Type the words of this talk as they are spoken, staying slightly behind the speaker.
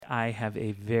I have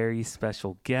a very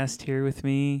special guest here with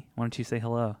me. Why don't you say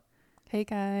hello? Hey,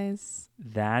 guys.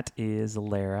 That is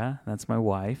Lara. That's my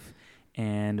wife.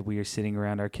 And we are sitting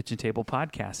around our kitchen table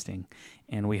podcasting.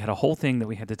 And we had a whole thing that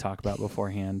we had to talk about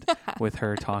beforehand with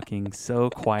her talking so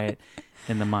quiet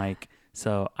in the mic.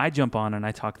 So I jump on and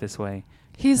I talk this way.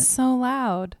 He's so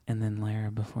loud. And then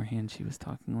Lara beforehand, she was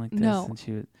talking like this. No.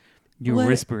 And you were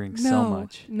whispering so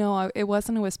much. No, it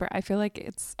wasn't a whisper. I feel like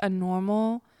it's a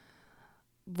normal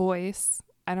voice.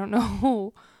 I don't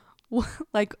know.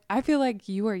 Like, I feel like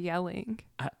you are yelling.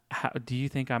 How do you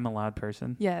think I'm a loud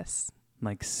person? Yes.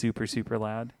 Like super, super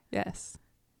loud? Yes.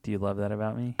 Do you love that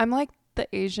about me? I'm like the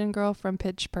Asian girl from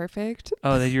Pitch Perfect.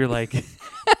 Oh, that you're like...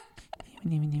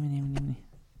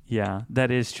 Yeah,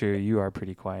 that is true. You are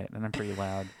pretty quiet and I'm pretty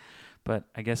loud. But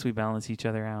I guess we balance each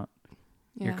other out.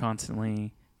 Yeah. You're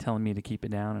constantly telling me to keep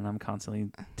it down and I'm constantly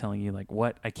telling you like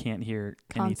what I can't hear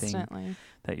anything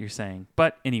that you're saying.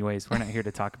 But anyways, we're not here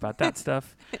to talk about that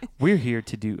stuff. We're here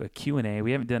to do a Q&A.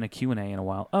 We haven't done a Q&A in a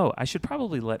while. Oh, I should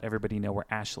probably let everybody know where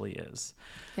Ashley is.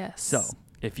 Yes. So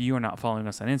if you are not following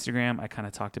us on Instagram, I kind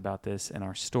of talked about this in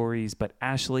our stories, but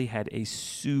Ashley had a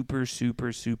super,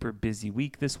 super, super busy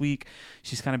week this week.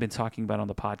 She's kind of been talking about on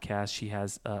the podcast. She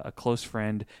has a close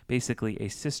friend, basically a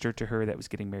sister to her that was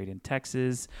getting married in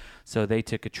Texas. So they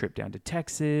took a trip down to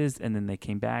Texas and then they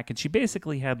came back and she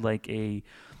basically had like a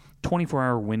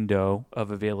 24-hour window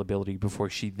of availability before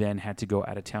she then had to go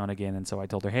out of town again. And so I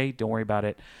told her, hey, don't worry about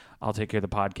it. I'll take care of the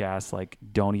podcast. Like,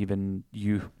 don't even,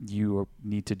 you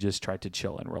need to just try to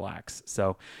chill and relax.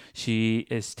 So she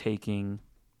is taking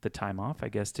the time off, I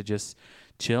guess, to just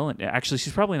chill. And actually,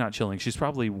 she's probably not chilling. She's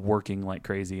probably working like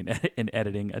crazy and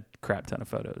editing a crap ton of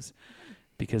photos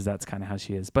because that's kind of how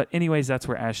she is. But anyways, that's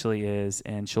where Ashley is,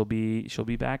 and she'll be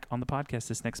back on the podcast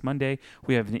this next Monday.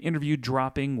 We have an interview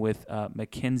dropping with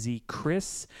Mackenzie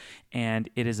Chris, and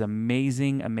it is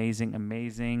amazing, amazing,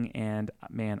 amazing. And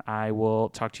man, I will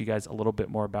talk to you guys a little bit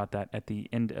more about that at the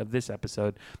end of this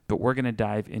episode. But we're going to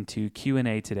dive into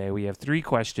Q&A today. We have 3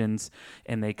 questions,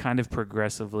 and they kind of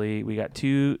progressively. We got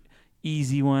 2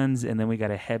 easy ones, and then we got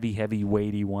a heavy, heavy,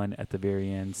 weighty one at the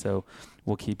very end. So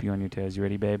we'll keep you on your toes. You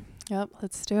ready, babe? Yep,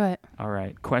 let's do it. All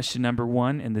right. Question number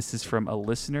 1, and this is from a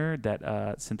listener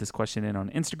that sent this question in on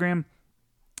Instagram.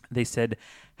 They said,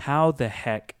 how the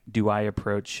heck do I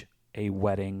approach a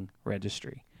wedding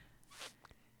registry?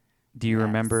 Do you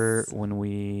remember when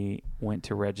we went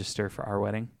to register for our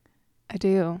wedding? I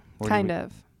do. Kind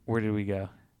of. Where did we go?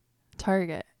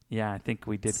 Target. Yeah, I think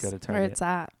we did go to Target. Where it's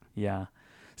at. Yeah.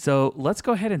 So let's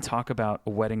go ahead and talk about a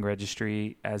wedding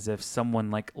registry as if someone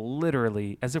like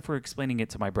literally, as if we're explaining it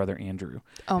to my brother Andrew.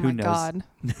 Oh my God.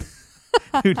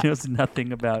 Who knows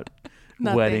nothing about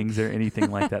weddings or anything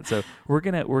like that. So we're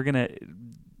gonna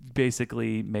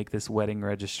basically make this wedding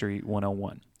registry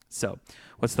 101. So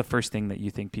what's the first thing that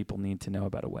you think people need to know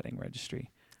about a wedding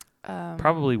registry?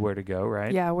 Probably where to go,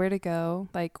 right? Yeah, where to go.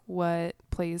 Like what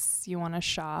place you want to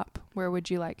shop. Where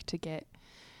would you like to get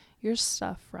your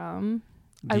stuff from?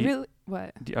 I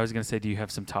was going to say, do you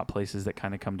have some top places that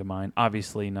kind of come to mind?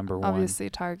 Obviously, number 1. Obviously,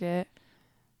 Target.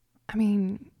 I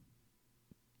mean,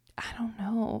 I don't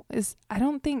know. I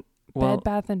don't think Bed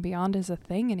Bath & Beyond is a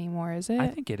thing anymore, is it? I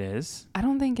think it is. I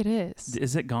don't think it is.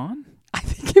 Is it gone? I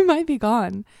think it might be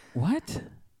gone. What?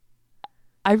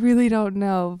 I really don't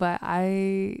know, but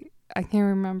I can't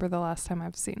remember the last time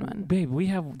I've seen one. Babe,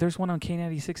 there's one on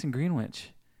K96 in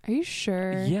Greenwich. Are you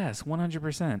sure? Yes,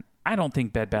 100%. I don't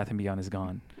think Bed Bath & Beyond is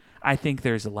gone. I think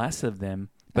there's less of them,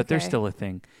 but they're still a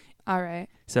thing. All right.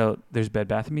 So there's Bed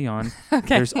Bath & Beyond.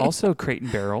 Okay. There's also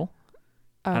Crate & Barrel.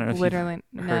 I don't know if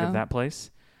you've heard of that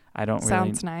place. I don't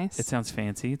Sounds nice. It sounds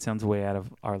fancy. It sounds way out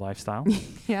of our lifestyle.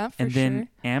 Yeah, for sure. And then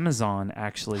Amazon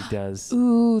actually does.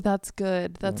 Ooh, that's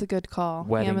good. That's a good call.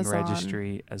 Wedding Amazon.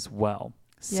 registry as well.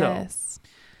 So yes.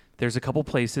 There's a couple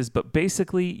places, but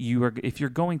basically if you're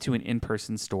going to an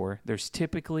in-person store, there's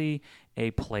typically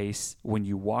a place when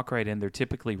you walk right in, they're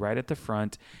typically right at the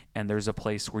front, and there's a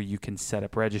place where you can set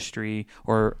up registry,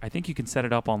 or I think you can set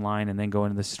it up online and then go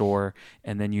into the store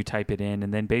and then you type it in,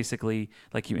 and then basically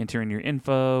like you enter in your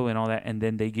info and all that, and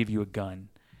then they give you a gun.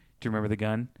 Do you remember the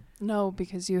gun? No,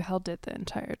 because you held it the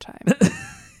entire time.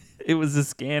 It was a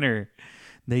scanner.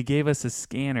 They gave us a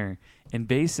scanner, and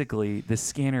basically the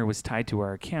scanner was tied to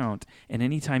our account, and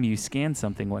anytime you scan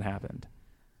something, what happened?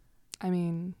 I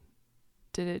mean,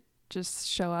 did it just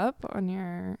show up on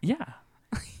your... Yeah.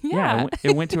 Yeah.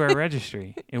 It went to our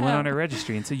registry. It went on our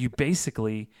registry, and so you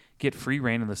basically get free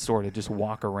reign in the store to just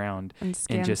walk around and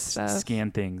just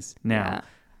scan things. Now,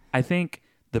 I think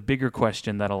the bigger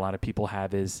question that a lot of people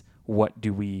have is, what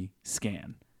do we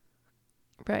scan?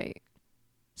 Right.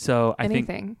 So I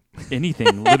Anything. think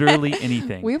anything, literally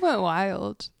anything. We went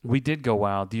wild. We did go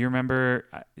wild. Do you remember?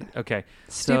 Okay.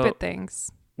 Stupid So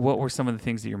things. what were some of the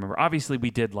things that you remember? Obviously, we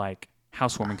did like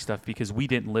housewarming stuff because we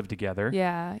didn't live together.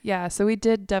 Yeah. Yeah. So we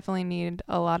did definitely need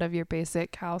a lot of your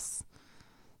basic house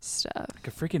stuff. Like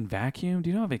a freaking vacuum. Do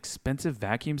you know how expensive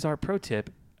vacuums are? Pro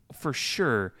tip, for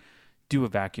sure, do a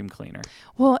vacuum cleaner.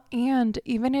 Well, and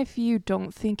even if you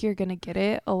don't think you're going to get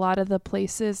it, a lot of the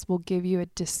places will give you a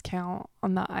discount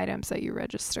on the items that you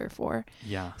register for.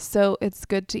 Yeah. So it's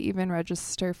good to even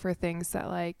register for things that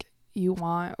like you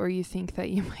want or you think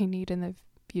that you might need in the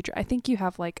future. I think you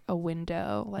have like a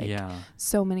window, like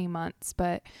so many months,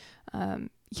 but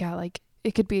yeah, like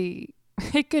it could be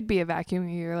a vacuum.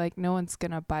 You're like, no one's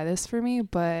going to buy this for me,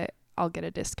 but I'll get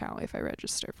a discount if I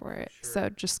register for it. Sure. So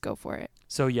just go for it.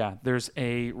 So yeah, there's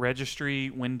a registry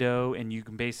window and you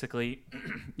can basically,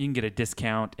 you can get a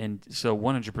discount, and so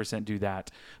 100% do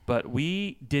that. But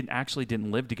we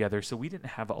didn't live together, so we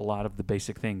didn't have a lot of the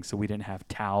basic things. So we didn't have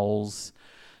towels,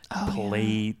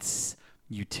 plates,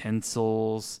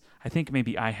 utensils. I think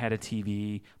maybe I had a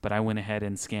TV, but I went ahead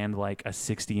and scanned like a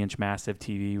 60-inch massive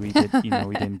TV. We did,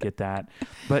 we didn't get that.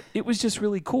 But it was just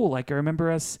really cool. Like I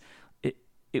remember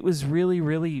it was really,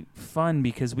 really fun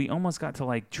because we almost got to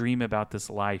like dream about this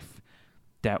life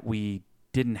that we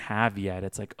didn't have yet.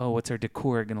 It's like, oh, what's our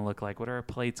decor going to look like? What are our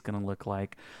plates going to look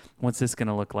like? What's this going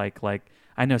to look like? Like,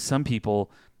 I know some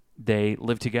people, they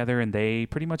live together and they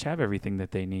pretty much have everything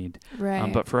that they need.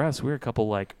 Right. But for us, we're a couple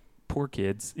like poor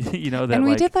kids, that and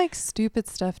we did like stupid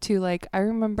stuff too. Like I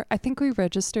remember, I think we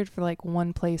registered for like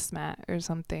one placemat or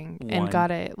something and got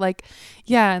it. Like,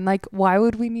 yeah. And like, why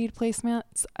would we need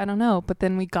placemats? I don't know. But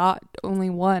then we got only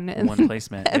one. And one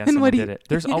placemat. Yeah, someone did it.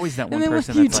 There's always that one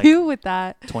person that's like with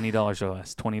that? $20 or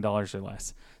less, $20 or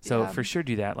less. So for sure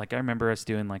do that. Like I remember us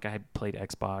doing, like I had played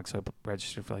Xbox, so I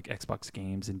registered for like Xbox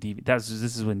games and this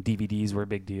is when DVDs were a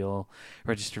big deal.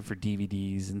 Registered for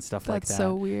DVDs and stuff like that. That's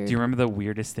so weird. Do you remember the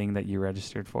weirdest thing that you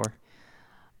registered for?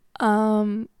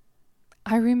 I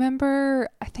remember,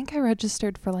 I think I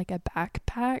registered for like a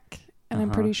backpack, and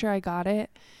I'm pretty sure I got it.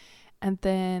 And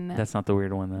then that's not the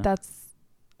weird one though.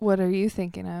 What are you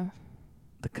thinking of?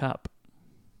 The cup.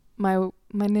 My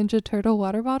Ninja Turtle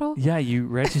water bottle? Yeah, you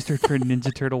registered for a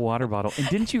Ninja Turtle water bottle. And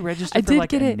didn't you register for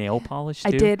like a nail polish too?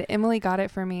 I did. Emily got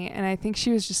it for me, and I think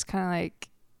she was just kind of like,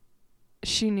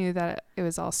 she knew that it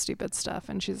was all stupid stuff,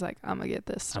 and she's like, I'm going to get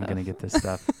this stuff. I'm going to get this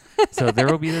stuff. So there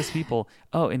will be those people.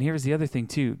 Oh, and here's the other thing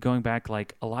too. Going back,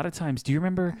 like a lot of times, do you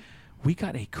remember we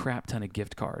got a crap ton of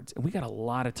gift cards, and we got a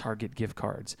lot of Target gift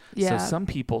cards. Yeah. So some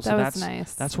people, that's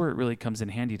nice. That's where it really comes in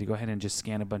handy to go ahead and just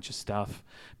scan a bunch of stuff,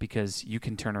 because you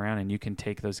can turn around and you can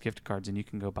take those gift cards and you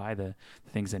can go buy the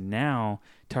things. And now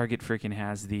Target freaking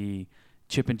has the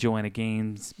Chip and Joanna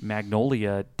Gaines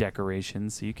Magnolia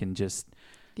decorations, so you can just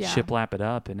shiplap it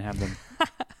up and have the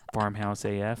farmhouse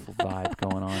AF vibe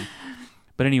going on.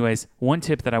 But anyways, one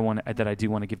tip that I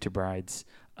do want to give to brides,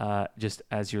 just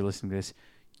as you're listening to this,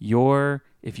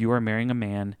 if you are marrying a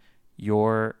man,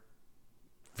 your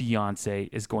fiance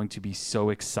is going to be so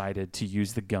excited to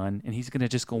use the gun, and he's gonna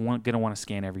want to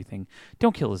scan everything.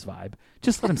 Don't kill his vibe.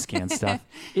 Just let him scan stuff.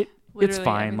 It's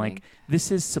fine. Everything. Like,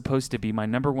 this is supposed to be my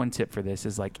number one tip for this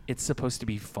is like, it's supposed to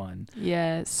be fun.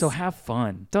 Yes. So have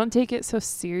fun. Don't take it so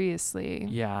seriously.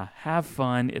 Yeah. Have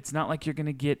fun. It's not like you're going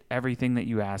to get everything that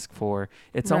you ask for.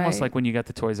 It's almost like when you got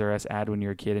the Toys R Us ad when you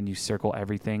were a kid and you circle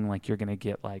everything, like you're going to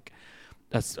get like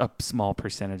a small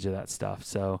percentage of that stuff.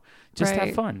 So just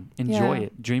have fun. Enjoy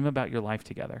it. Dream about your life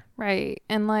together. Right.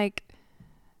 And like,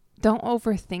 don't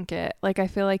overthink it. Like, I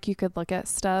feel like you could look at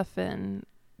stuff and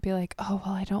be like, oh,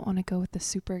 well, I don't want to go with the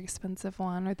super expensive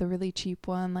one or the really cheap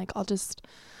one. Like, I'll just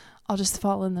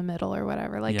fall in the middle or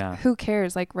whatever. Like, who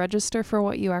cares? Like, register for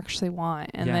what you actually want,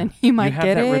 and then you might get it.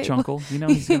 You have that rich uncle, he's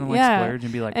gonna like splurge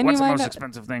and be like, what's the most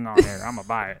expensive thing on here? I'm gonna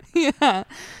buy it. Yeah,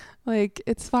 like,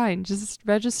 it's fine. Just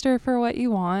register for what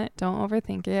you want. Don't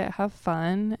overthink it. Have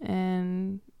fun,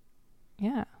 and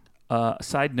yeah.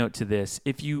 Side note to this: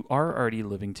 if you are already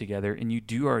living together and you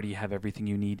do already have everything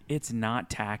you need, it's not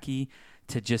tacky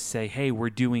to just say, hey, we're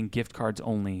doing gift cards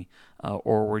only,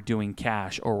 or we're doing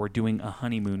cash, or we're doing a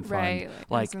honeymoon fund. Right.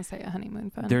 Like, I was going to say a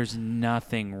honeymoon fund. There's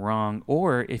nothing wrong.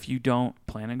 Or if you don't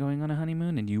plan on going on a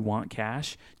honeymoon and you want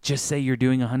cash, just say you're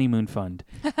doing a honeymoon fund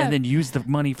and then use the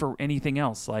money for anything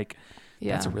else. Like,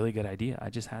 that's a really good idea. I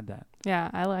just had that. Yeah,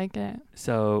 I like it.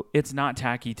 So it's not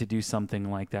tacky to do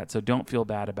something like that. So don't feel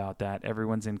bad about that.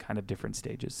 Everyone's in kind of different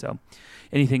stages. So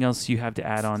anything else you have to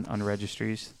add on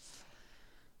registries?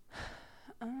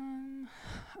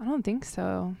 I don't think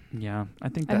so. Yeah, I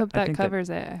hope that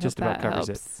covers it. Just about covers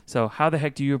it. So how the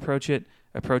heck do you approach it?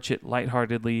 approach it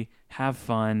lightheartedly, have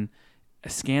fun,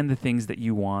 scan the things that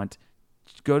you want,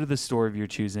 go to the store of your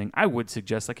choosing. I would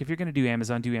suggest, like, if you're going to do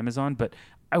Amazon, but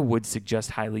I would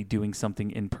suggest highly doing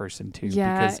something in person too.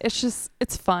 Yeah, because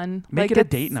it's fun. Make like it a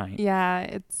date night. Yeah,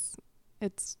 it's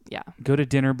Go to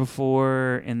dinner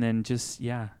before and then just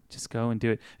go and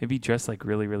do it. Maybe dress like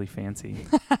really, really fancy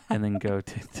and then go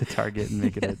to Target and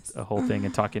make it a whole thing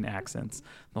and talk in accents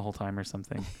the whole time or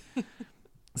something.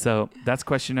 So that's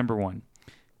question number 1.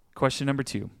 Question number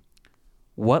 2.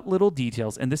 What little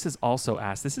details, and this is also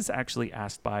asked, this is actually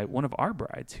asked by one of our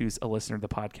brides who's a listener to the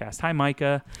podcast. Hi,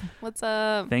 Micah. What's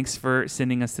up? Thanks for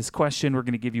sending us this question. We're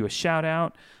going to give you a shout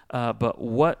out. But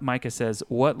what Micah says,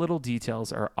 what little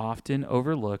details are often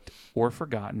overlooked or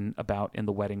forgotten about in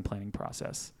the wedding planning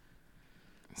process?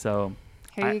 So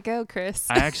here you go, Chris.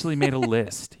 I actually made a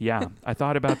list. Yeah, I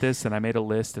thought about this and I made a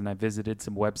list and I visited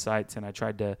some websites and I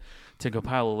tried to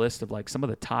compile a list of like some of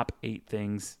the top 8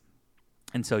 things.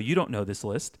 And so you don't know this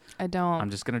list. I don't. I'm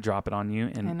just going to drop it on you,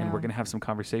 and we're going to have some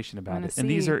conversation about it. See. And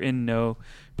these are in no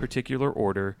particular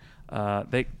order.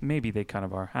 They kind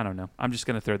of are. I don't know. I'm just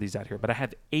going to throw these out here. But I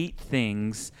have 8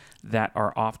 things that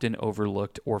are often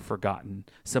overlooked or forgotten.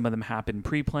 Some of them happen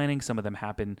pre-planning. Some of them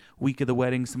happen week of the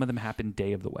wedding. Some of them happen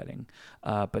day of the wedding.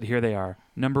 But here they are.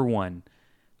 Number 1,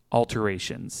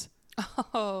 alterations.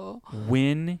 Oh.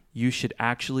 When you should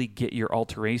actually get your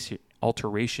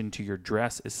alteration to your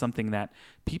dress is something that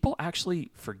people actually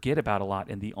forget about a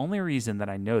lot. And the only reason that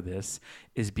I know this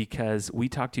is because we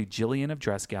talked to Jillian of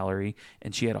Dress Gallery,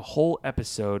 and she had a whole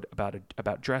episode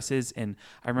about dresses. And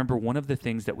I remember one of the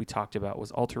things that we talked about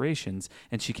was alterations,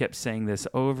 and she kept saying this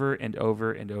over and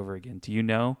over and over again. Do you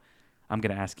know? I'm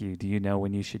going to ask you, do you know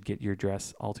when you should get your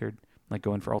dress altered, like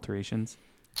go in for alterations?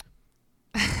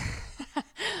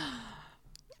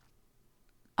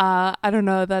 I don't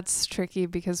know. That's tricky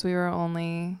because we were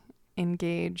only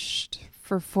engaged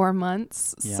for 4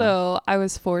 months. Yeah. So I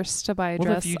was forced to buy a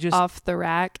dress off the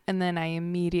rack, and then I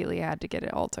immediately had to get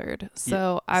it altered.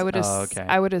 So yeah. I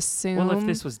would assume. Well, if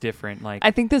this was different, like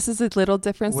I think this is a little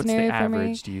different scenario for me. What's the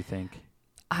average, do you think?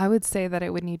 I would say that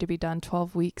it would need to be done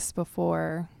 12 weeks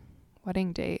before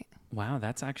wedding date. Wow,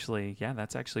 that's actually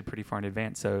pretty far in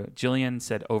advance. So Jillian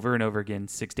said over and over again,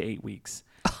 6 to 8 weeks.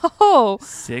 Oh,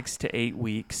 6 to 8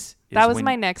 weeks. That was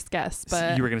my next guess,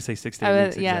 but you were going to say 6 to 8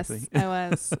 weeks. Yes, exactly. I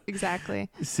was exactly.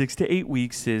 6 to 8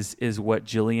 weeks is what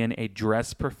Jillian, a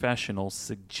dress professional,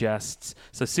 suggests.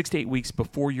 So 6 to 8 weeks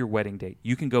before your wedding date.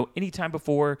 You can go anytime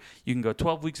before. You can go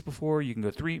 12 weeks before. You can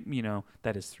go 3.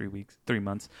 That is 3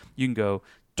 months. You can go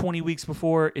 20 weeks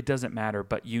before. It doesn't matter,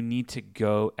 but you need to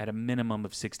go at a minimum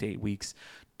of 6 to 8 weeks.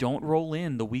 Don't roll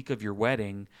in the week of your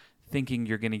wedding thinking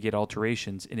you're going to get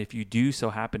alterations. And if you do so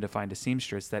happen to find a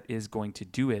seamstress that is going to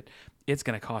do it, it's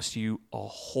going to cost you a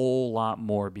whole lot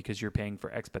more because you're paying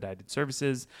for expedited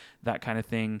services, that kind of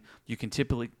thing. You can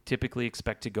typically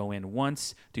expect to go in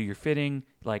once, do your fitting,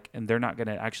 and they're not going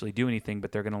to actually do anything,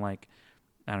 but they're going to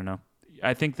I don't know.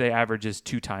 I think the average is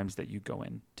 2 times that you go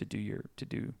in to do.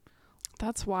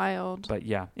 That's wild. But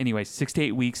yeah, anyway, 6 to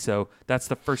 8 weeks. So that's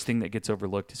the first thing that gets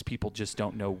overlooked is people just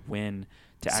don't know when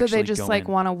to actually go in. So they just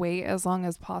want to wait as long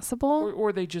as possible?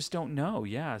 Or they just don't know.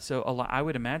 Yeah. So I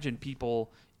would imagine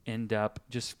people end up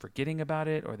just forgetting about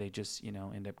it, or they just,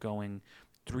 end up going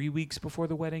 3 weeks before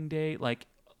the wedding day.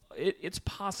 It's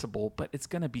possible, but it's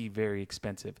going to be very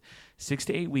expensive. 6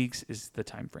 to 8 weeks is the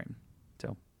time frame.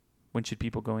 So when should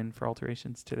people go in for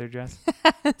alterations to their dress?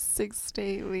 6 to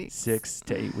 8 weeks. 6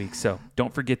 to 8 weeks. So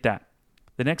don't forget that.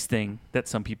 The next thing that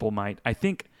some people might, I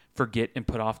think, forget and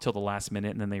put off till the last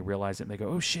minute, and then they realize it and they go,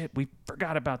 oh shit, we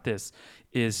forgot about this,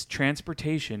 is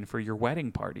transportation for your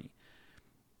wedding party.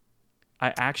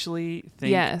 I actually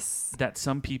think that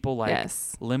some people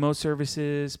limo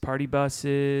services, party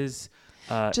buses,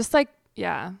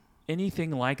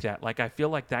 anything like that. I feel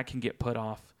like that can get put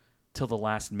off till the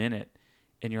last minute.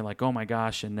 And you're like, oh my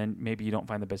gosh, and then maybe you don't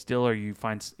find the best deal, or you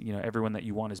find, everyone that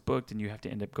you want is booked, and you have to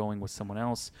end up going with someone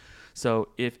else. So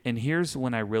here's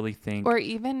when I really think, or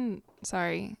even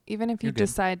if you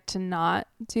decide to not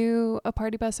do a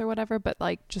party bus or whatever, but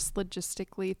just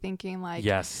logistically thinking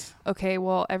yes, okay,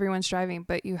 well, everyone's driving,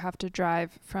 but you have to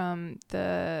drive from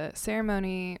the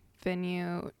ceremony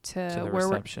venue to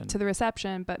the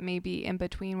reception, but maybe in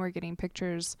between we're getting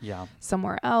pictures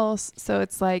somewhere else. So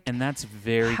it's and that's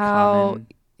very common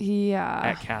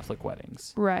at Catholic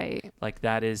weddings, right?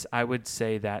 That is, I would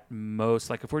say that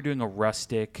most, if we're doing a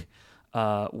rustic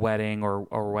wedding or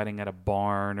a wedding at a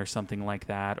barn or something like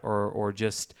that, or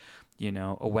just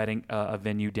a wedding, a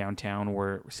venue downtown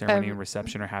where ceremony and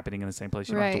reception are happening in the same place,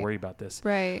 you don't have to worry about this,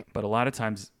 right? But a lot of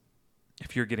times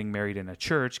if you're getting married in a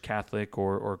church, Catholic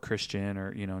or Christian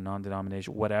or,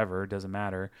 non-denomination, whatever, doesn't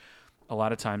matter. A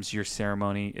lot of times your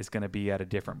ceremony is going to be at a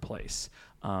different place.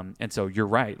 And so you're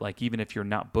right. Like, even if you're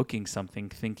not booking something,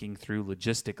 thinking through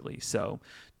logistically. So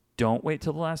don't wait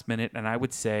till the last minute. And I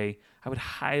would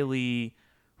highly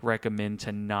recommend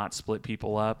to not split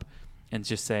people up and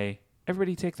just say,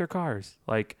 everybody take their cars.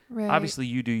 Like, obviously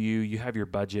you do you have your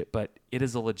budget, but it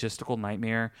is a logistical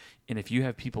nightmare. And if you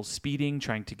have people speeding,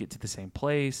 trying to get to the same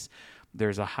place,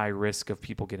 there's a high risk of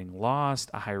people getting lost,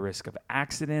 a high risk of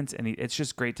accidents. And it's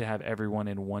just great to have everyone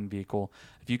in one vehicle.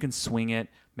 If you can swing it,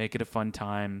 make it a fun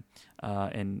time,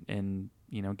 and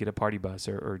get a party bus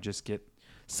or just get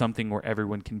something where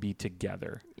everyone can be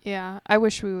together. Yeah. I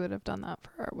wish we would have done that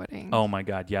for our wedding. Oh my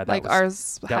God. Yeah.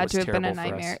 Ours had to have been a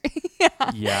nightmare.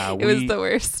 Yeah. It was the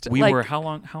worst. We were,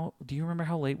 how do you remember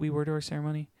how late we were to our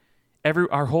ceremony?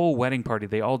 Our whole wedding party,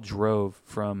 they all drove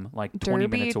from like 20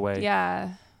 minutes away.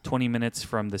 Yeah. 20 minutes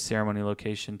from the ceremony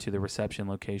location to the reception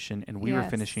location. And we were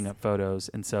finishing up photos.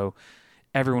 And so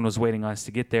everyone was waiting on us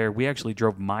to get there. We actually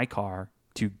drove my car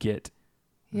to get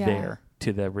there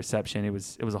to the reception. It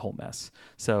was a whole mess.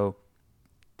 So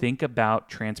think about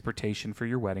transportation for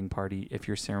your wedding party if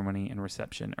your ceremony and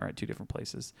reception are at two different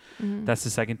places. Mm-hmm. That's the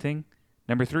second thing.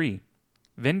 Number 3,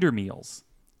 vendor meals.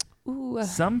 Ooh.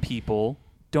 Some people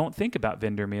don't think about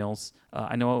vendor meals.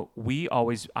 I know I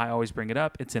always bring it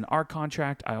up. It's in our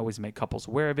contract. I always make couples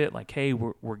aware of it. Like, hey,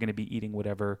 we're going to be eating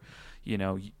whatever,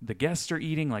 the guests are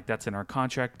eating. Like, that's in our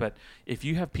contract. But if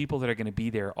you have people that are going to be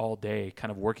there all day kind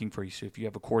of working for you, so if you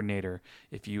have a coordinator,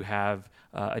 if you have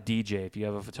a DJ, if you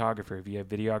have a photographer, if you have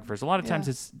videographers, a lot of times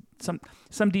it's some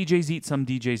DJs eat, some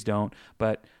DJs don't.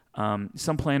 But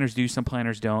some planners do, some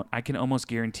planners don't. I can almost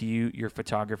guarantee you your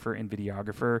photographer and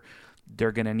videographer,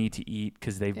 they're going to need to eat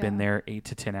because they've been there 8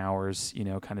 to 10 hours,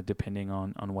 kind of depending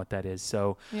on what that is.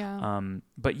 So,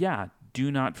 but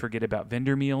do not forget about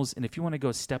vendor meals. And if you want to go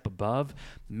a step above,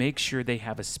 make sure they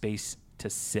have a space to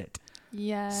sit.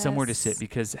 Yes. Somewhere to sit,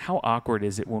 because how awkward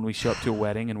is it when we show up to a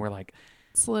wedding and we're like,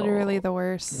 it's literally the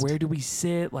worst. Where do we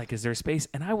sit? Like, is there space?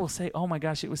 And I will say, oh my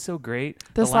gosh, it was so great.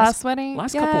 This last wedding?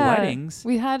 Last couple weddings.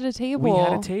 We had a table. We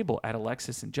had a table. At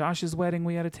Alexis and Josh's wedding,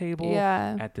 we had a table.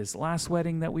 Yeah. At this last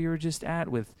wedding that we were just at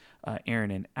with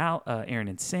Aaron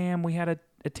and Sam, we had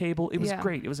a table. It was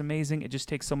great. It was amazing. It just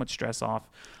takes so much stress off.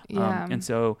 And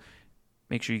so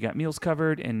make sure you got meals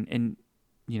covered and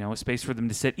a space for them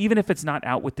to sit, even if it's not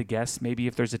out with the guests. Maybe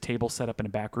if there's a table set up in a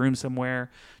back room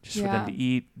somewhere just for them to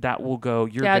eat, that will go.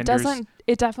 Your vendors,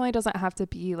 it definitely doesn't have to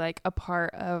be like a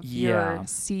part of your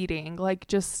seating, like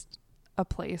just a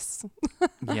place.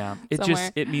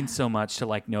 It means so much to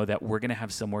like know that we're going to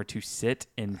have somewhere to sit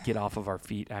and get off of our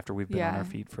feet after we've been on our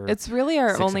feet for it's really our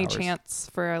 6 only hours. chance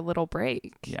for a little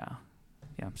break.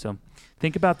 So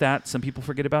think about that. Some people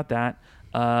forget about that.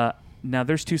 Now,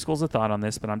 there's 2 schools of thought on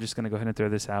this, but I'm just going to go ahead and throw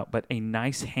this out. But a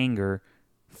nice hanger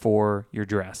for your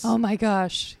dress. Oh, my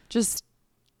gosh. Just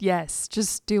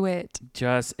do it.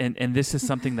 And this is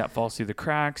something that falls through the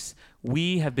cracks.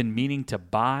 We have been meaning to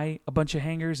buy a bunch of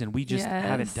hangers, and we just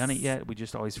haven't done it yet. We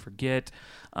just always forget.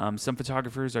 Some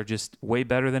photographers are just way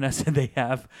better than us, and they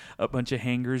have a bunch of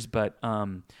hangers. But,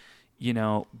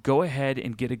 go ahead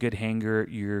and get a good hanger.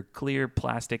 Your clear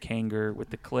plastic hanger with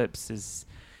the clips is...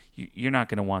 You're not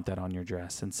going to want that on your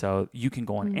dress. And so you can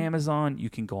go on Amazon, you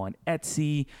can go on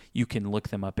Etsy, you can look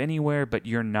them up anywhere, but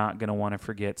you're not going to want to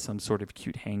forget some sort of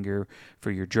cute hanger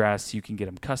for your dress. You can get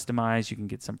them customized. You can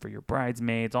get some for your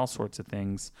bridesmaids, all sorts of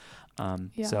things.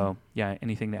 So,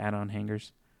 anything to add on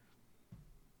hangers?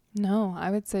 No, I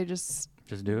would say just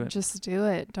do it. Just do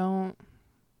it. Don't.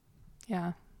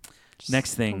 Yeah.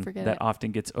 Next thing that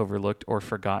often gets overlooked or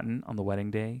forgotten on the wedding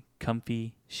day,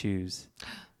 comfy shoes.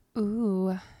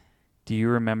 Ooh. Do you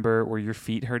remember, were your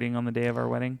feet hurting on the day of our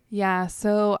wedding? Yeah.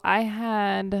 So I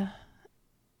had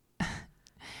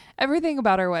everything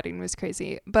about our wedding was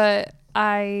crazy, but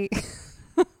it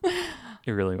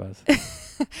really was.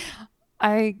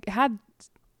 I had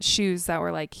shoes that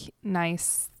were like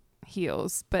nice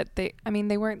heels, but they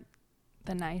weren't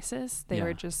the nicest. They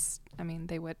were just,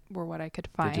 they were what I could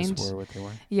find. They just were what they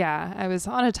were. Yeah. I was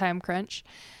on a time crunch.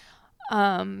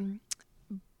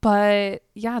 But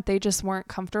they just weren't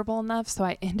comfortable enough. So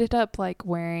I ended up like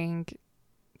wearing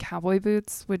cowboy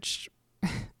boots, which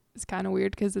is kind of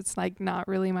weird because it's like not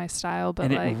really my style.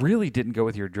 But it really didn't go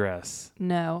with your dress.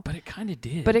 No. But it kind of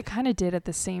did. But it kind of did at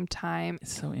the same time.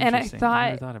 It's so interesting. I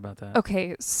never thought about that.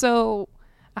 Okay. So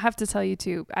I have to tell you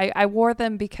too, I wore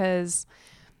them because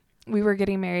we were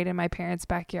getting married in my parents'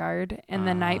 backyard. And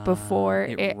the night before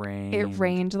it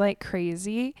rained like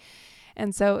crazy.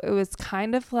 And so it was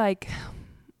kind of like...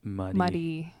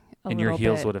 muddy. and your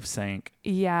heels would have sank.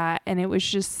 Yeah. And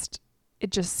it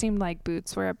just seemed like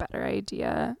boots were a better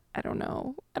idea. I don't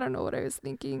know what I was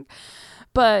thinking,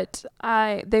 but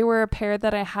they were a pair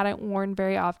that I hadn't worn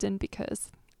very often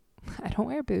because I don't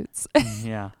wear boots.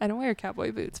 Yeah. I don't wear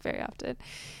cowboy boots very often.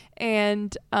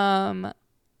 And,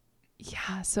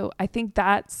 yeah, so I think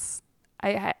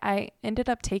I ended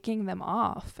up taking them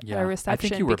off at a reception. I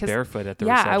think you were barefoot at the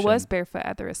reception. Yeah, I was barefoot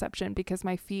at the reception because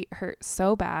my feet hurt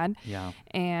so bad. Yeah.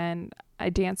 And I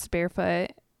danced barefoot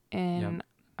in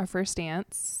our first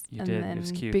dance. You did. It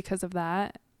was cute. Because of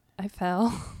that, I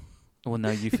fell. Well, no,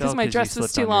 you fell because my dress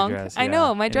was too long. Dress. I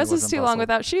know, my dress was too long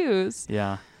without shoes.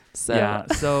 Yeah.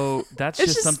 So that's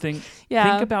just something. Yeah.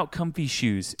 Think about comfy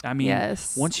shoes. I mean,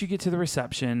 yes. Once you get to the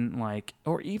reception, like,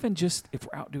 or even just if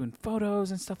we're out doing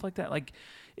photos and stuff like that, like,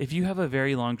 if you have a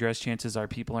very long dress, chances are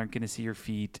people aren't going to see your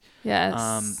feet.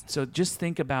 Yes. So just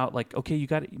think about, like, okay, you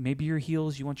got maybe your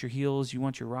heels. You want your heels. You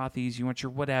want your Rothy's. You want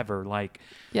your whatever. Like,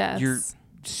 your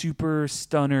super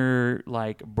stunner,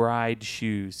 like, bride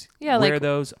shoes. Yeah. Wear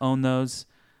those. Own those.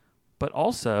 But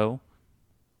also,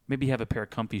 maybe have a pair of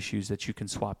comfy shoes that you can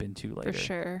swap into later. For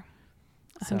sure.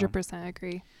 100%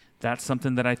 agree. That's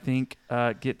something that I think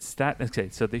gets that. Okay,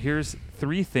 so here's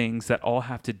 3 things that all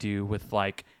have to do with,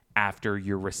 like, after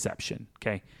your reception.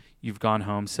 Okay, you've gone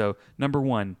home. So number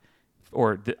 1,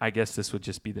 or I guess this would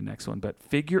just be the next one, but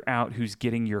figure out who's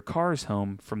getting your cars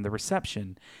home from the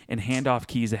reception and hand off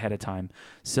keys ahead of time.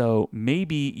 So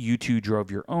maybe you 2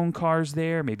 drove your own cars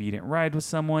there. Maybe you didn't ride with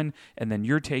someone, and then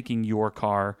you're taking your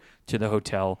car to the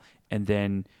hotel, and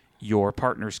then your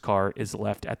partner's car is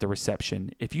left at the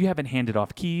reception. If you haven't handed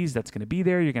off keys, that's going to be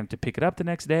there. You're going to have to pick it up the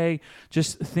next day.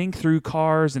 Just think through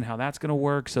cars and how that's going to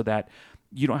work so that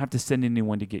you don't have to send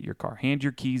anyone to get your car. Hand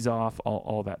your keys off,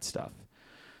 all that stuff.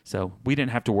 So we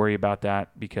didn't have to worry about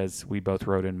that because we both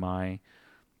rode in my,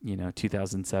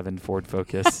 2007 Ford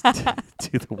Focus to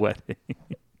the wedding.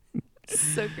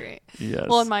 So great. Yes.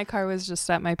 Well, and my car was just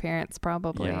at my parents'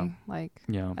 probably, at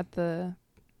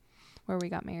where we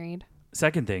got married.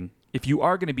 Second thing, if you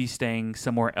are going to be staying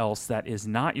somewhere else that is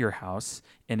not your house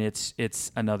and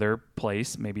it's another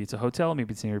place, maybe it's a hotel,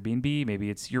 maybe it's an Airbnb, maybe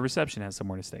it's your reception has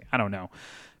somewhere to stay. I don't know.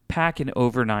 Pack an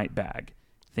overnight bag.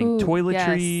 Think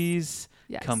toiletries,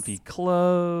 comfy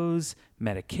clothes,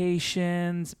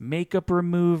 medications, makeup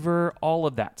remover, all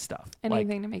of that stuff.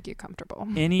 Anything to make you comfortable.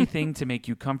 Anything to make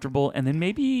you comfortable. And then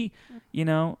maybe,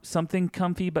 something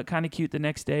comfy but kind of cute the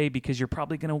next day because you're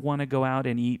probably going to want to go out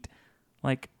and eat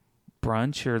like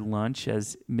brunch or lunch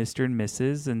as Mr. and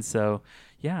Mrs. And so,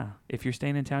 if you're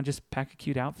staying in town, just pack a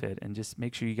cute outfit and just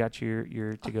make sure you got your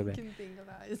to-go bag. All I can think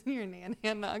about is your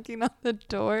nana knocking on the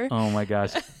door. Oh my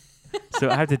gosh. So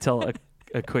I have to tell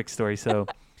a quick story. So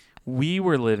we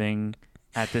were living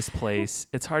at this place.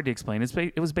 It's hard to explain.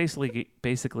 It was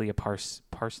basically a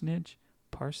parsonage.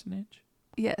 Parsonage?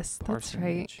 Yes,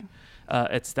 parsonage.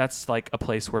 That's right. That's like a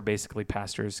place where basically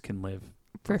pastors can live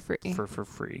for free. For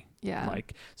free. Yeah.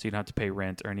 So you don't have to pay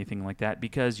rent or anything like that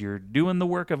because you're doing the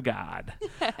work of God.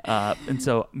 And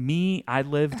so I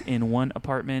lived in one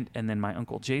apartment and then my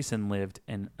Uncle Jason lived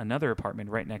in another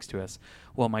apartment right next to us.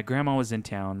 Well, my grandma was in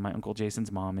town, my Uncle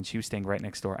Jason's mom, and she was staying right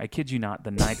next door. I kid you not,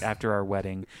 the night after our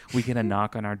wedding, we get a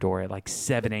knock on our door at like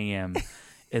 7 a.m.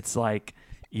 It's like,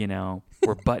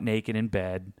 we're butt naked in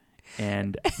bed.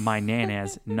 And my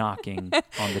nana's knocking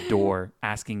on the door,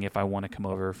 asking if I want to come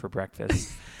over for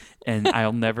breakfast. And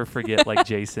I'll never forget,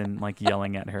 Jason,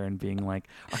 yelling at her and being like,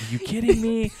 "Are you kidding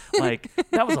me?"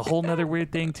 That was a whole nother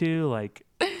weird thing too.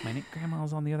 My grandma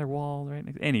was on the other wall, right?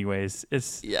 Anyways, it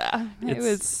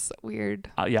was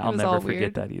weird. I'll never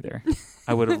forget that either.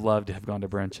 I would have loved to have gone to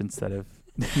brunch instead of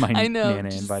my nana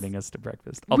inviting us to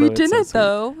breakfast. Although we didn't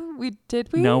though.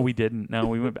 Did we? No, we didn't. No,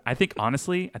 we went. I think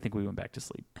we went back to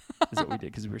sleep. Is what we did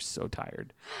because we were so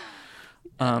tired.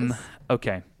 Yes.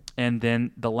 Okay. And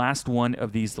then the last one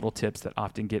of these little tips that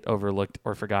often get overlooked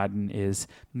or forgotten is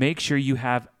make sure you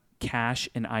have cash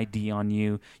and ID on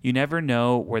you. You never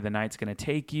know where the night's going to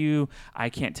take you. I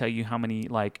can't tell you how many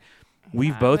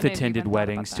we've both attended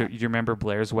weddings. Do you remember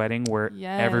Blair's wedding where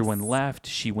everyone left?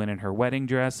 She went in her wedding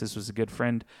dress. This was a good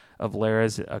friend of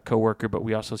Lara's, a coworker, but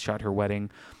we also shot her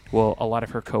wedding. Well, a lot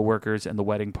of her coworkers and the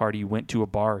wedding party went to a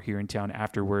bar here in town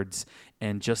afterwards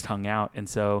and just hung out. And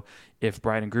so if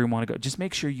bride and groom want to go, just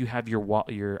make sure you have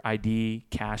your ID,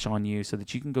 cash on you so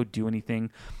that you can go do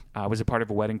anything. I was a part of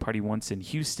a wedding party once in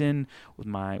Houston with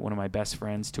one of my best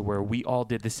friends to where we all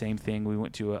did the same thing. We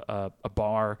went to a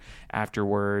bar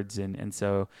afterwards. And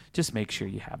so just make sure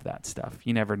you have that stuff.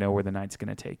 You never know where the night's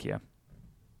going to take you.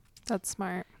 That's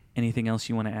smart. Anything else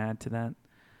you want to add to that?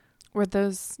 Were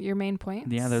those your main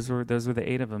points? Yeah, those were the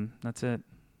 8 of them. That's it.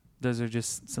 those are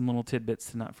just some little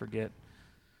tidbits to not forget.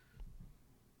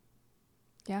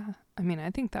 Yeah. I mean,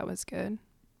 I think that was good.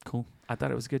 Cool. I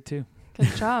thought it was good too.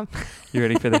 Good job. You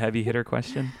ready for the heavy hitter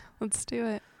question? Let's do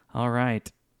it. All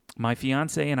right. My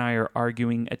fiance and I are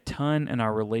arguing a ton, and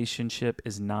our relationship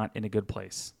is not in a good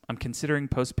place. I'm considering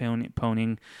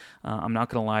postponing. I'm not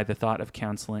going to lie. The thought of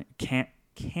canceling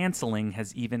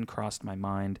has even crossed my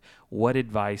mind. What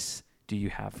advice do you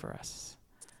have for us?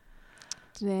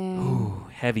 Dang. Ooh,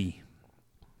 heavy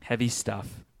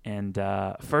stuff. And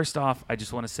first off, I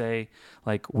just want to say,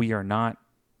 like, we are not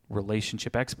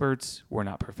relationship experts. We're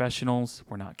not professionals.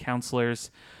 We're not counselors.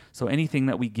 So anything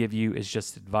that we give you is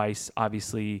just advice.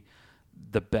 Obviously,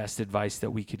 the best advice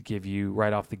that we could give you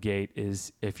right off the gate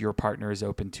is, if your partner is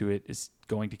open to it, is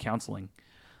going to counseling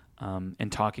and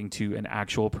talking to an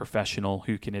actual professional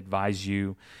who can advise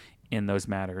you in those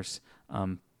matters.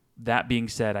 That being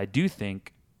said, I do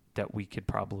think that we could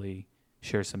probably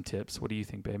share some tips. What do you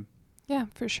think, babe? Yeah,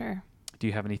 for sure. Do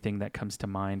you have anything that comes to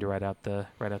mind right out the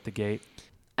gate?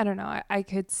 I don't know. I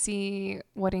could see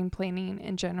wedding planning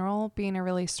in general being a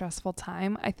really stressful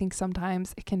time. I think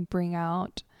sometimes it can bring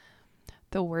out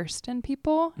the worst in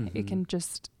people. Mm-hmm. It can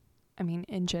just, I mean,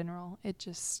 in general, it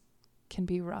just can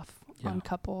be rough on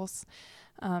couples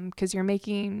because you're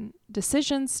making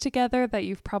decisions together that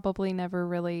you've probably never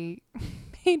really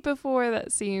made before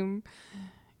that seem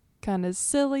kind of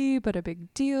silly but a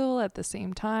big deal at the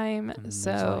same time. And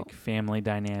so like family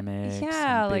dynamics,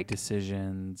 yeah, and big like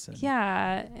decisions.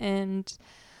 And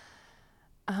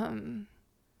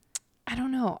I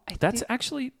don't know. That's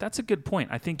a good point.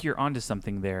 I think you're onto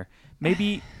something there.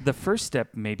 Maybe the first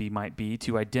step might be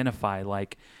to identify,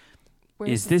 like,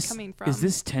 is this coming from? Is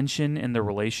this tension in the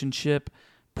relationship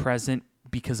present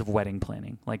because of wedding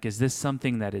planning? Like, is this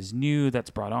something that is new that's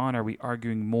brought on? Are we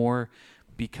arguing more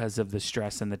because of the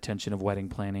stress and the tension of wedding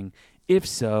planning? If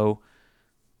so,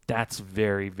 that's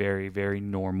very, very, very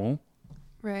normal.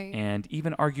 Right. And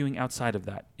even arguing outside of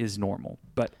that is normal.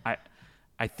 But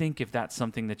I think if that's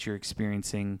something that you're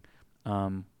experiencing,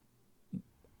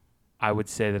 I would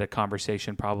say that a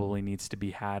conversation probably needs to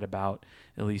be had about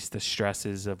at least the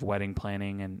stresses of wedding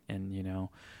planning and you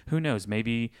know, who knows,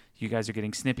 maybe you guys are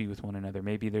getting snippy with one another.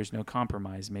 Maybe there's no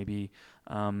compromise. Maybe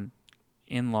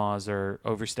in-laws are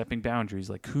overstepping boundaries.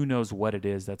 Like, who knows what it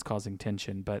is that's causing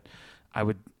tension. But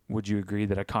would you agree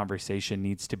that a conversation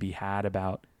needs to be had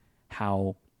about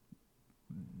how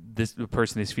the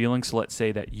person is feeling? So let's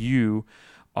say that you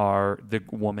are the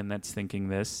woman that's thinking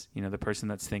this, you know, the person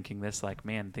that's thinking this, like,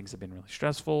 man, things have been really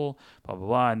stressful, blah, blah,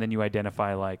 blah. And then you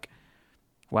identify, like,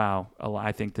 wow,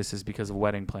 I think this is because of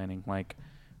wedding planning. Like,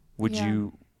 would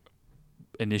you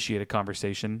initiate a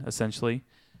conversation, essentially?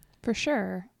 For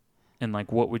sure. And,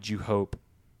 like, what would you hope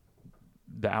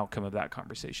the outcome of that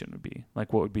conversation would be?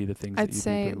 Like, what would be the things that you'd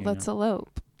say, let's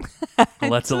elope.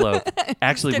 Let's elope.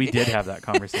 Actually, we did have that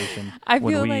conversation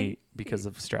because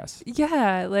of stress.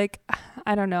 Yeah, like,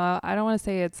 I don't know. I don't want to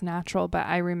say it's natural, but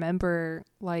I remember,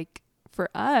 like, for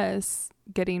us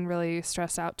getting really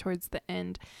stressed out towards the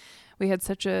end. We had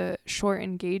such a short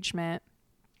engagement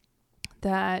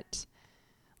that,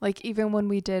 like, even when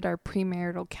we did our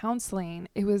premarital counseling,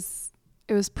 it was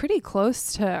pretty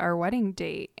close to our wedding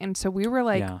date. And so we were,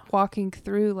 like, walking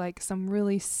through, like, some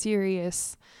really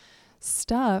serious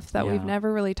stuff that we've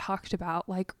never really talked about,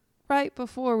 like, right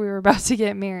before we were about to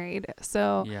get married.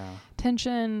 So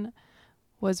tension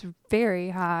was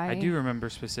very high. I do remember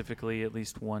specifically at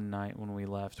least one night when we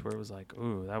left where it was like,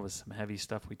 ooh, that was some heavy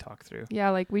stuff we talked through.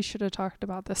 Yeah, like, we should have talked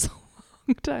about this a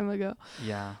long time ago.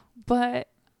 Yeah. But,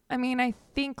 I mean, I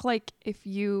think, like, if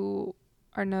you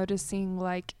are noticing,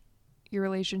 like, your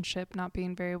relationship not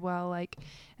being very well, like,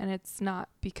 and it's not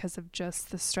because of just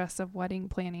the stress of wedding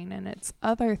planning and it's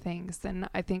other things, then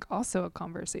I think also a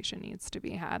conversation needs to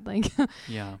be had. Like,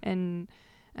 and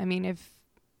I mean,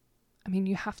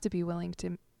 you have to be willing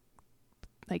to,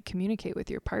 like, communicate with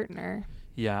your partner.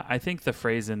 Yeah, I think the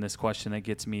phrase in this question that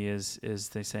gets me is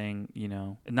they saying, you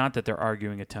know, not that they're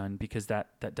arguing a ton, because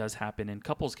that does happen, and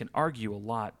couples can argue a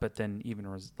lot, but then even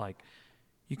like,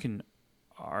 you can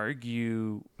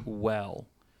argue well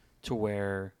to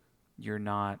where you're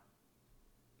not,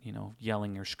 you know,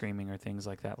 yelling or screaming or things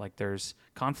like that. Like, there's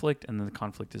conflict and then the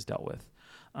conflict is dealt with.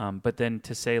 But then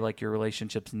to say, like, your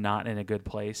relationship's not in a good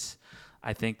place,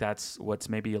 I think that's what's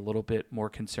maybe a little bit more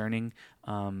concerning.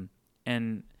 And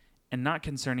not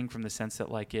concerning from the sense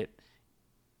that, like,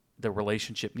 the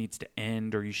relationship needs to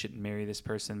end or you shouldn't marry this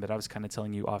person. But I was kind of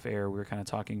telling you off air, we were kind of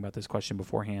talking about this question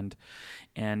beforehand.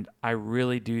 And I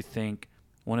really do think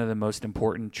one of the most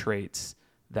important traits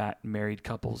that married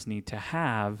couples need to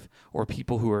have, or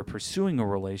people who are pursuing a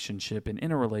relationship and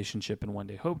in a relationship and one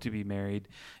day hope to be married,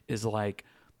 is like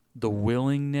the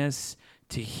willingness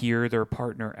to hear their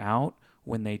partner out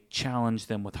when they challenge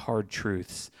them with hard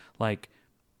truths. Like,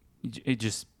 it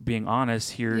just being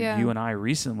honest here, you and I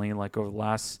recently, like over the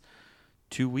last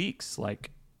 2 weeks,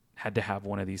 like had to have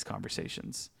one of these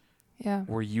conversations. Yeah.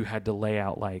 Where you had to lay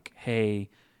out like, hey,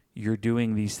 you're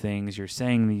doing these things, you're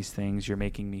saying these things, you're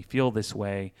making me feel this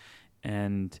way.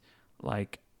 And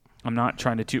like, I'm not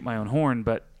trying to toot my own horn,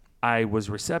 but I was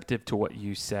receptive to what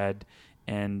you said.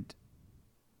 And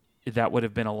that would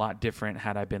have been a lot different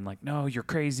had I been like, no, you're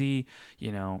crazy.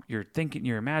 You know, you're thinking,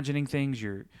 you're imagining things,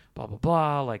 you're blah, blah,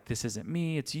 blah. Like, this isn't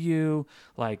me, it's you.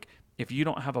 Like, if you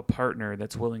don't have a partner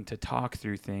that's willing to talk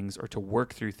through things or to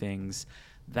work through things,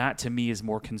 that to me is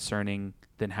more concerning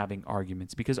than having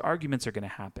arguments, because arguments are going to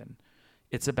happen.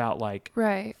 It's about like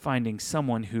finding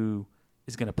someone who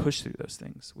is going to push through those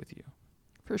things with you.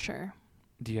 For sure.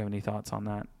 Do you have any thoughts on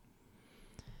that?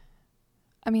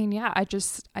 I mean, yeah, I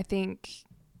think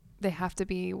they have to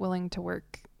be willing to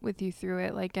work with you through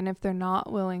it. Like, and if they're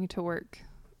not willing to work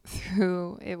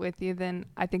through it with you, then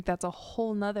I think that's a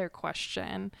whole nother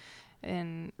question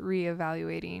in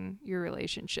reevaluating your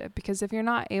relationship. Because if you're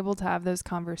not able to have those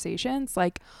conversations,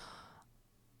 like,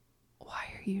 why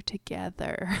are you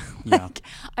together? Like,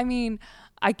 I mean,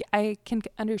 I can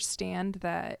understand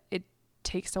that it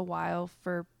takes a while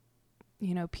for,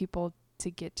 you know, people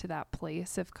to get to that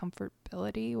place of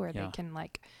comfortability where they can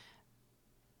like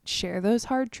share those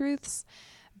hard truths,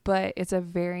 but it's a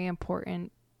very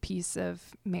important piece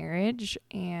of marriage.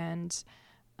 And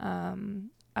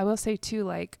I will say too,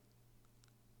 like,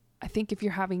 I think if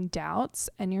you're having doubts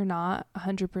and you're not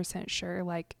 100% sure,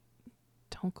 like,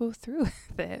 don't go through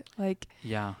with it. Like,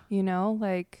 you know,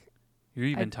 like, you're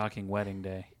even talking wedding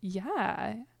day.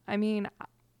 Yeah. I mean,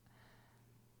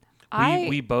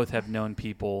 we both have known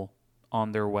people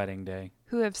on their wedding day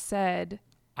who have said,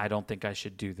 I don't think I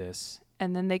should do this.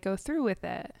 And then they go through with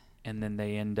it. And then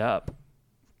they end up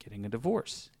getting a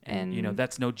divorce. And you know,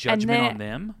 that's no judgment on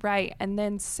them. Right. And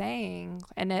then saying,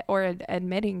 or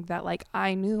admitting that, like,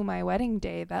 I knew my wedding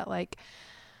day that, like,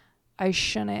 I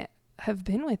shouldn't have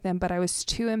been with them, but I was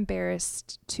too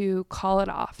embarrassed to call it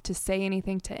off, to say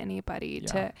anything to anybody,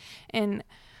 and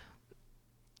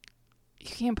you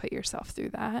can't put yourself through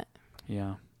that.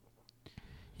 Yeah.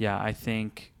 Yeah. I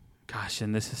think, gosh,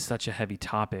 and this is such a heavy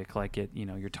topic. Like, it, you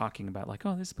know, you're talking about like,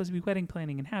 oh, this is supposed to be wedding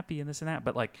planning and happy and this and that.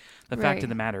 But like, the fact of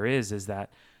the matter is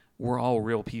that we're all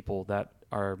real people that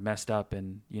are messed up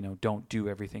and, you know, don't do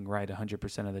everything right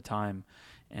 100% of the time.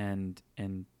 And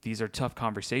these are tough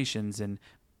conversations, and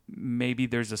maybe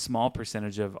there's a small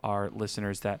percentage of our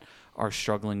listeners that are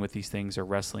struggling with these things or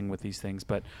wrestling with these things,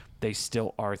 but they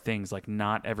still are things. Like,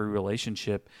 not every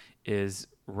relationship is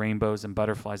rainbows and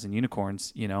butterflies and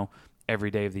unicorns, you know,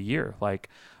 every day of the year. Like,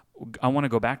 I want to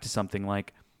go back to something.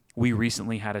 Like, we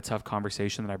recently had a tough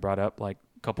conversation that I brought up like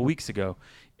a couple weeks ago,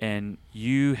 and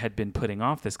you had been putting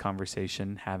off this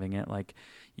conversation, having it. Like,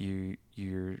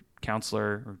 your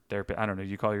counselor or therapist, I don't know, do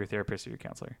you call your therapist or your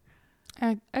counselor?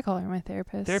 I call her my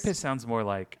therapist. Therapist sounds more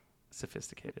like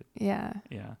sophisticated. Yeah.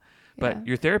 But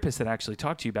your therapist had actually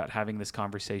talked to you about having this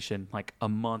conversation like a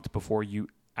month before you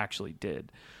actually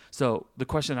did. So the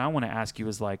question I want to ask you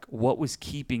is, like, what was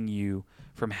keeping you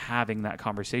from having that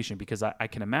conversation? Because I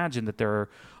can imagine that there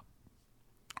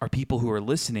are people who are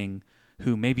listening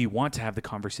who maybe want to have the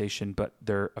conversation, but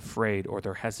they're afraid or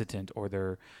they're hesitant or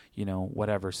they're, you know,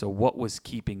 whatever. So what was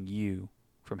keeping you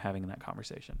from having that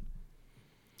conversation?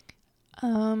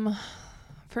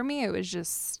 For me, it was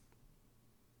just,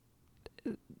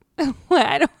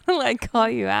 I don't want to like call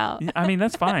you out. I mean,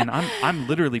 that's fine. I'm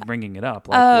literally bringing it up.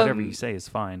 Like, whatever you say is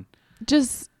fine.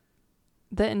 Just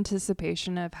the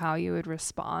anticipation of how you would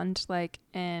respond, like,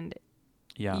 and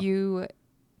you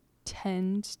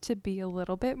tend to be a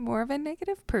little bit more of a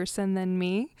negative person than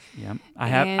me. Yeah, I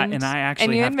have, and I actually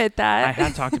and you admit that. I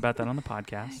have talked about that on the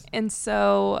podcast. And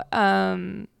so,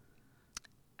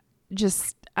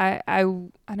 just I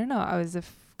don't know. I was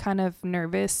kind of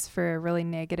nervous for a really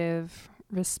negative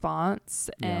response,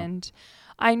 and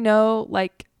I know,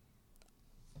 like,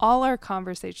 all our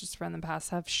conversations from the past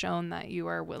have shown that you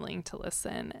are willing to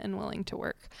listen and willing to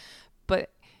work, but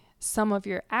some of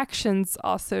your actions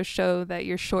also show that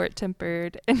you're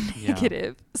short-tempered and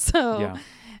negative. So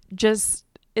just,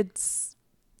 it's,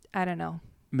 I don't know.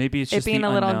 Maybe it's just being the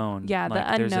unknown. Yeah, like,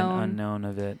 the unknown. There's an unknown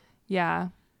of it. Yeah,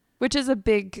 which is a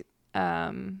big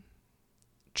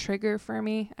trigger for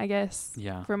me, I guess.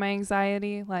 Yeah. For my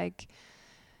anxiety, like,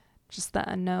 just the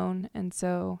unknown, and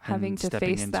so having to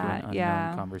face into that. An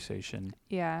unknown conversation.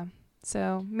 Yeah.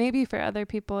 So maybe for other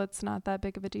people it's not that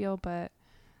big of a deal, but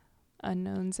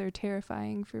unknowns are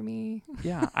terrifying for me.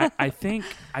 Yeah, I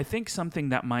think something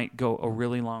that might go a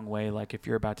really long way, like if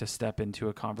you're about to step into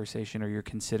a conversation or you're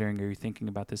considering or you're thinking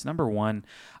about this, number one,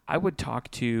 I would talk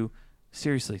to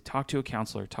a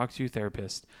counselor, talk to a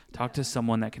therapist, talk to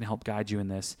someone that can help guide you in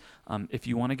this. If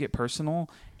you want to get personal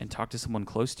and talk to someone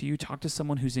close to you, talk to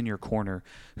someone who's in your corner,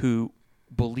 who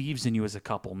believes in you as a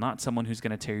couple, not someone who's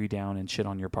going to tear you down and shit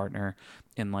on your partner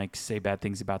and like say bad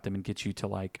things about them and get you to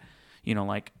like, you know,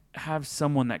 like have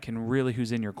someone that can really,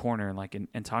 who's in your corner and like,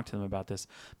 and talk to them about this.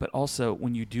 But also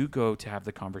when you do go to have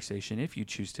the conversation, if you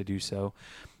choose to do so,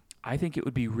 I think it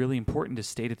would be really important to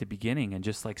state at the beginning and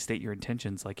just like state your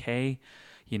intentions. Like, hey,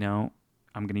 you know,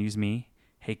 I'm going to use me.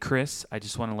 Hey, Chris, I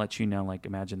just want to let you know, like,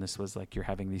 imagine this was like, you're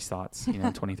having these thoughts, you know,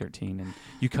 in 2013 and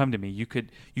you come to me, you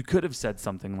could have said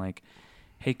something like,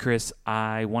 hey, Chris,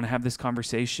 I want to have this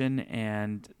conversation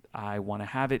and I want to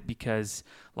have it because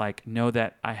like, know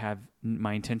that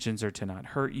my intentions are to not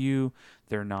hurt you.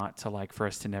 They're not to like, for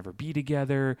us to never be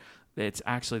together. It's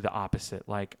actually the opposite.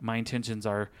 Like my intentions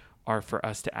are for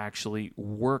us to actually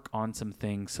work on some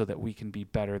things so that we can be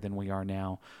better than we are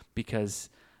now because,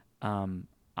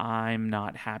 I'm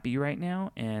not happy right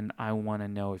now and I want to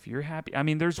know if you're happy. I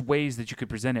mean, there's ways that you could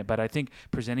present it, but I think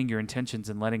presenting your intentions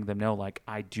and letting them know, like,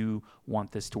 I do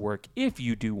want this to work if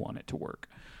you do want it to work.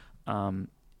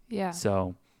 Yeah.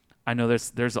 So I know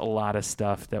there's a lot of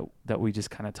stuff that we just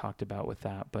kind of talked about with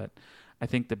that, but I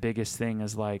think the biggest thing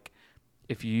is like,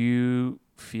 if you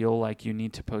feel like you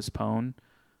need to postpone,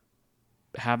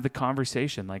 have the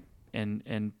conversation, like,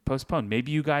 and postpone.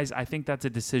 Maybe you guys, I think that's a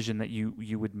decision that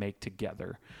you would make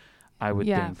together. I would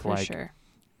think for like, sure.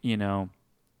 You know,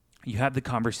 you have the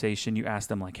conversation, you ask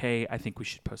them like, hey, I think we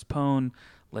should postpone.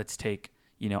 Let's take,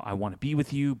 you know, I want to be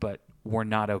with you, but we're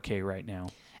not okay right now.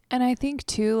 And I think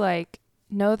too, like,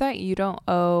 know that you don't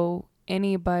owe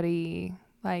anybody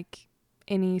like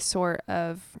any sort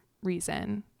of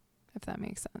reason, if that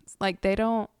makes sense. Like they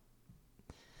don't,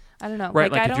 I don't know.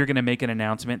 Right, like if you're going to make an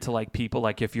announcement to like people,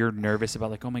 like if you're nervous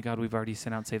about like, oh my God, we've already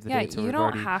sent out save the dates. Yeah, you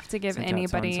don't have to give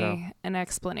anybody an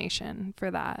explanation for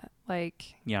that.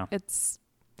 Like, yeah, it's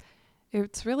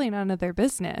really none of their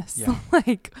business. Yeah.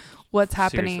 Like what's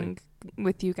happening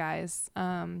with you guys.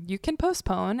 You can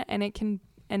postpone and it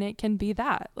can be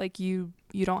that. Like you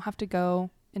don't have to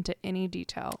go into any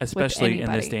detail, especially in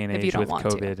this day and age with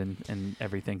COVID and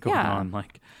everything going on.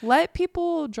 Like, let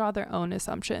people draw their own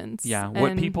assumptions. Yeah,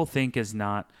 what people think is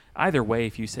not either way.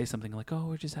 If you say something like, "Oh,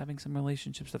 we're just having some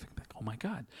relationship stuff," like, "Oh my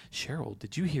God, Cheryl,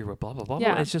 did you hear what blah blah blah?"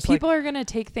 Yeah, it's just people are gonna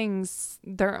take things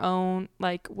their own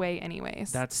like way,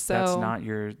 anyways. That's not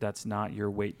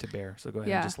your weight to bear. So go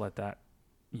ahead and just let that,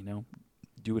 you know,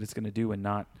 do what it's gonna do, and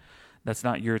that's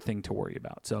not your thing to worry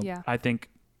about. So I think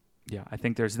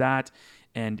there's that.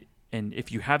 And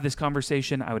if you have this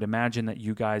conversation, I would imagine that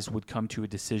you guys would come to a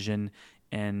decision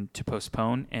and to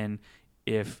postpone. And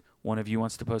if one of you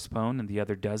wants to postpone and the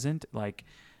other doesn't, like,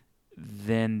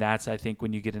 then that's, I think,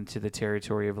 when you get into the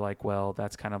territory of like, well,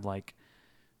 that's kind of like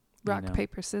rock,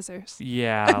 paper, scissors.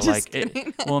 Yeah. Like,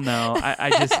 no,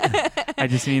 I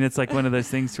just mean, it's like one of those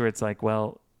things where it's like,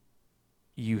 well,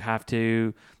 you have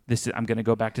to, I'm going to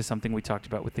go back to something we talked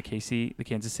about with the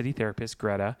Kansas City therapist,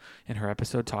 Greta, in her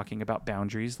episode talking about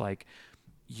boundaries. Like,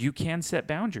 you can set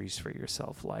boundaries for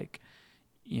yourself. Like,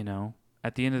 you know,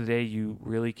 at the end of the day, you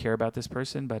really care about this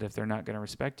person, but if they're not going to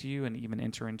respect you and even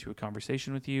enter into a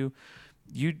conversation with you,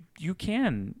 you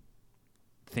can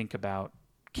think about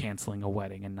canceling a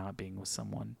wedding and not being with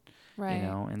someone. Right. You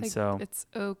know, and like, so it's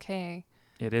okay.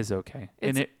 It is okay.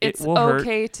 It's will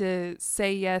okay hurt. to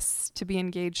say yes to be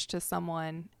engaged to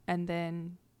someone and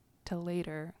then to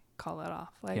later call it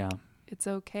off. Like, it's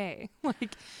okay.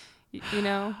 Like, you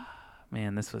know.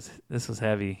 Man, this was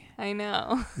heavy. I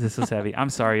know. This was heavy. I'm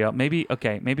sorry, y'all. Maybe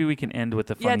we can end with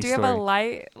a funny story. Yeah, do you have a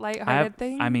lighthearted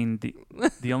thing? I mean,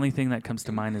 the only thing that comes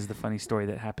to mind is the funny story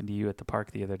that happened to you at the park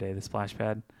the other day, the splash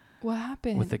pad. What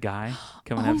happened? With the guy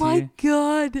coming up to you. Oh my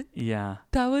God. Yeah.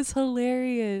 That was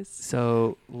hilarious.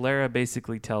 So Lara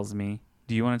basically tells me,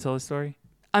 do you want to tell the story?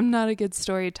 I'm not a good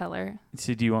storyteller.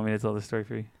 So do you want me to tell the story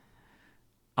for you?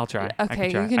 I'll try. Okay,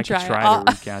 you can try. I can try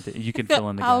to recount it. You can fill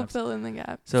in the gaps. I'll fill in the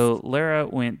gaps. So Lara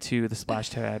went to the splash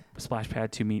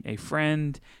pad to meet a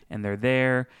friend, and they're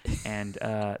there, and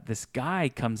this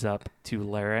guy comes up to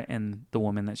Lara and the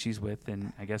woman that she's with,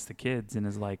 and I guess the kids, and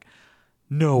is like,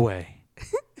 "No way.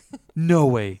 No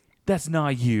way. That's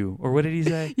not you." Or what did he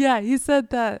say? Yeah, he said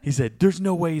that. He said, "There's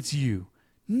no way it's you.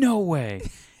 No way."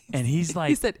 And he's like...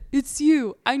 He said, "It's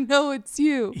you. I know it's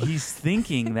you." He's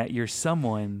thinking that you're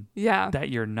someone that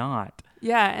you're not.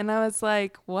 Yeah. And I was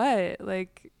like, what?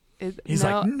 Like, he's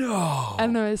like, no.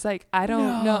 And I was like, I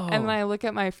don't know. And then I look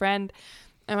at my friend,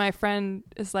 and my friend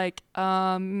is like,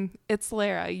 it's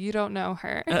Lara. You don't know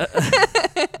her.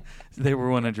 They were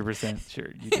 100%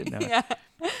 sure you didn't know. Yeah.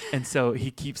 And so he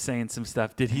keeps saying some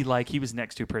stuff. Did he he was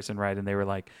next to a person, right? And they were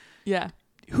like, yeah.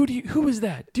 Who is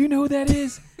that? Do you know who that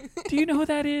is? Do you know who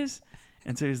that is?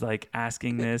 And so he's like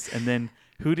asking this. And then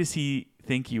who does he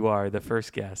think you are? The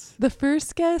first guess. The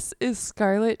first guess is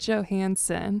Scarlett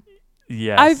Johansson.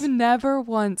 Yes. I've never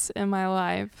once in my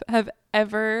life have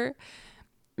ever,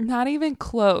 not even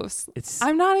close.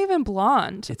 I'm not even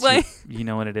blonde. It's like, you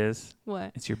know what it is?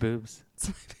 What? It's your boobs.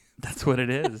 That's what it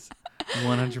is.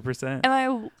 100%.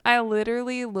 And I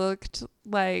literally looked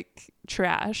like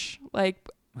trash. Like,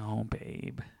 oh,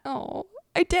 babe. Oh,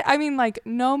 I did. I mean, like,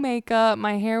 no makeup.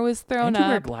 My hair was thrown and up. You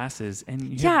wear glasses, and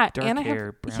you have dark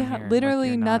hair, brown hair. Yeah,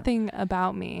 literally nothing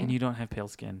about me. And you don't have pale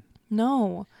skin.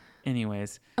 No.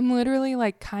 Anyways, I'm literally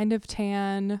like kind of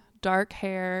tan, dark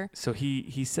hair. So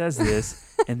he says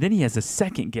this, and then he has a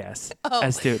second guess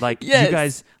as to like you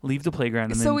guys leave the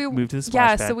playground and then move to the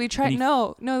splash pad. Yeah, so we tried.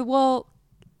 Well,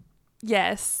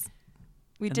 yes,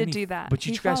 we did do that. But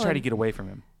you guys try to get away from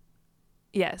him.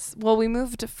 Yes. Well, we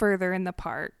moved further in the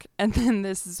park, and then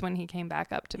this is when he came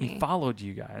back up to me. He followed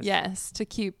you guys. Yes, to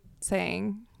keep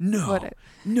saying no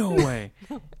way.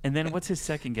 And then what's his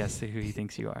second guess to who he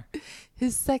thinks you are?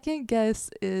 His second guess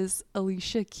is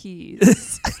Alicia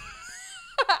Keys.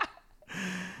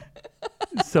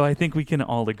 So I think we can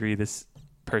all agree this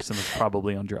person was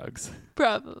probably on drugs.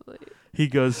 Probably. He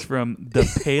goes from the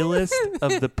palest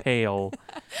of the pale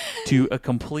to a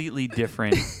completely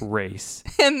different race.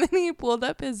 And then he pulled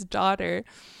up his daughter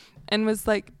and was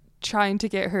like trying to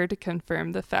get her to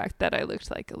confirm the fact that I looked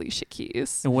like Alicia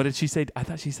Keys. And what did she say? I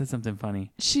thought she said something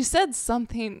funny. She said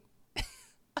something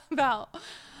about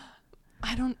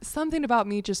something about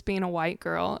me just being a white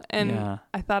girl. And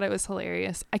I thought it was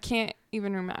hilarious. I can't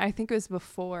even remember. I think it was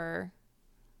before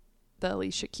the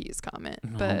Alicia Keys comment.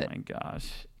 But oh my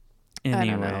gosh.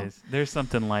 Anyways, there's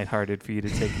something lighthearted for you to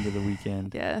take into the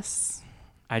weekend. Yes.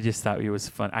 I just thought it was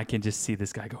fun. I can just see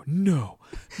this guy go, no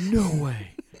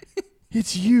way.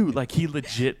 It's you. Like he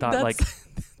legit thought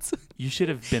you should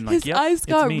have been like, his eyes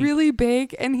got really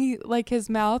big and he like his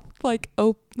mouth like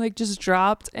just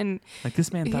dropped and like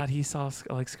this man thought he saw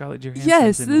like Scarlett Johansson.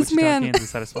 Yes, in this Wichita, man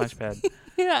Kansas at a splash pad.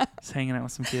 Yeah, just hanging out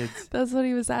with some kids. That's what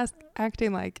he was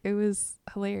acting like. It was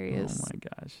hilarious. Oh my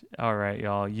gosh! All right,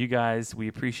 y'all. You guys, we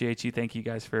appreciate you. Thank you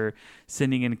guys for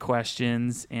sending in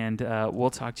questions, and we'll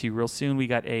talk to you real soon. We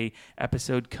got a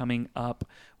episode coming up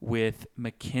with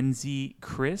Mackenzie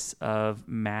Chris of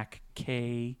Mac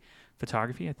K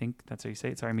Photography. I think that's how you say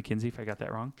it. Sorry, Mackenzie, if I got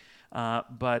that wrong.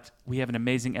 But we have an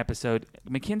amazing episode.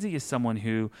 Mackenzie is someone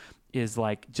who is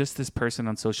like just this person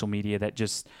on social media that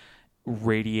just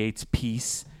radiates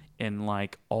peace and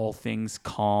like all things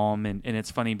calm. And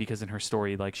it's funny because in her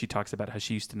story, like she talks about how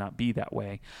she used to not be that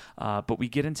way. But we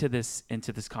get into this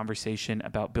conversation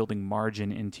about building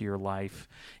margin into your life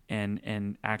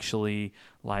and actually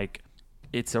like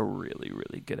it's a really,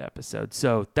 really good episode.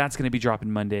 So that's going to be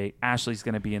dropping Monday. Ashley's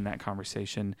going to be in that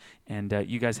conversation. And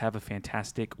you guys have a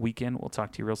fantastic weekend. We'll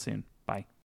talk to you real soon. Bye.